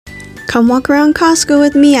Come walk around Costco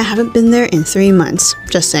with me. I haven't been there in 3 months.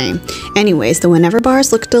 Just saying. Anyways, the whenever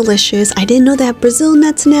bars look delicious. I didn't know they have Brazil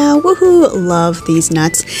nuts now. Woohoo! Love these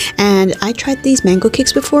nuts. And I tried these mango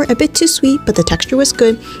cakes before. A bit too sweet, but the texture was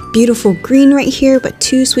good. Beautiful green right here, but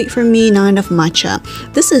too sweet for me. Not enough matcha.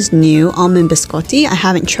 This is new. Almond biscotti. I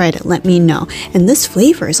haven't tried it. Let me know. And this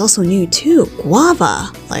flavor is also new too.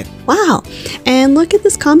 Guava. Like, wow. And look at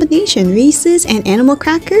this combination. Reese's and animal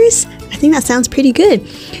crackers. I think that sounds pretty good.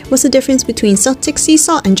 What's the difference between Celtic sea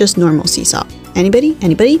salt and just normal sea salt? Anybody?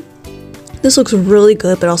 Anybody? This looks really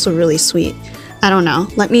good, but also really sweet. I don't know.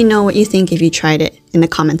 Let me know what you think if you tried it in the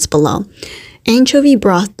comments below. Anchovy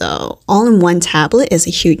broth though, all in one tablet is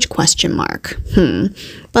a huge question mark.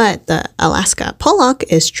 But the Alaska pollock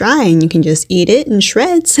is dry and you can just eat it in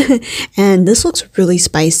shreds. And this looks really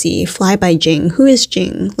spicy. Fly by Jing. Who is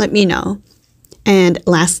Jing? Let me know. And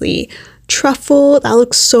lastly, truffle. That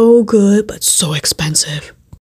looks so good, but so expensive.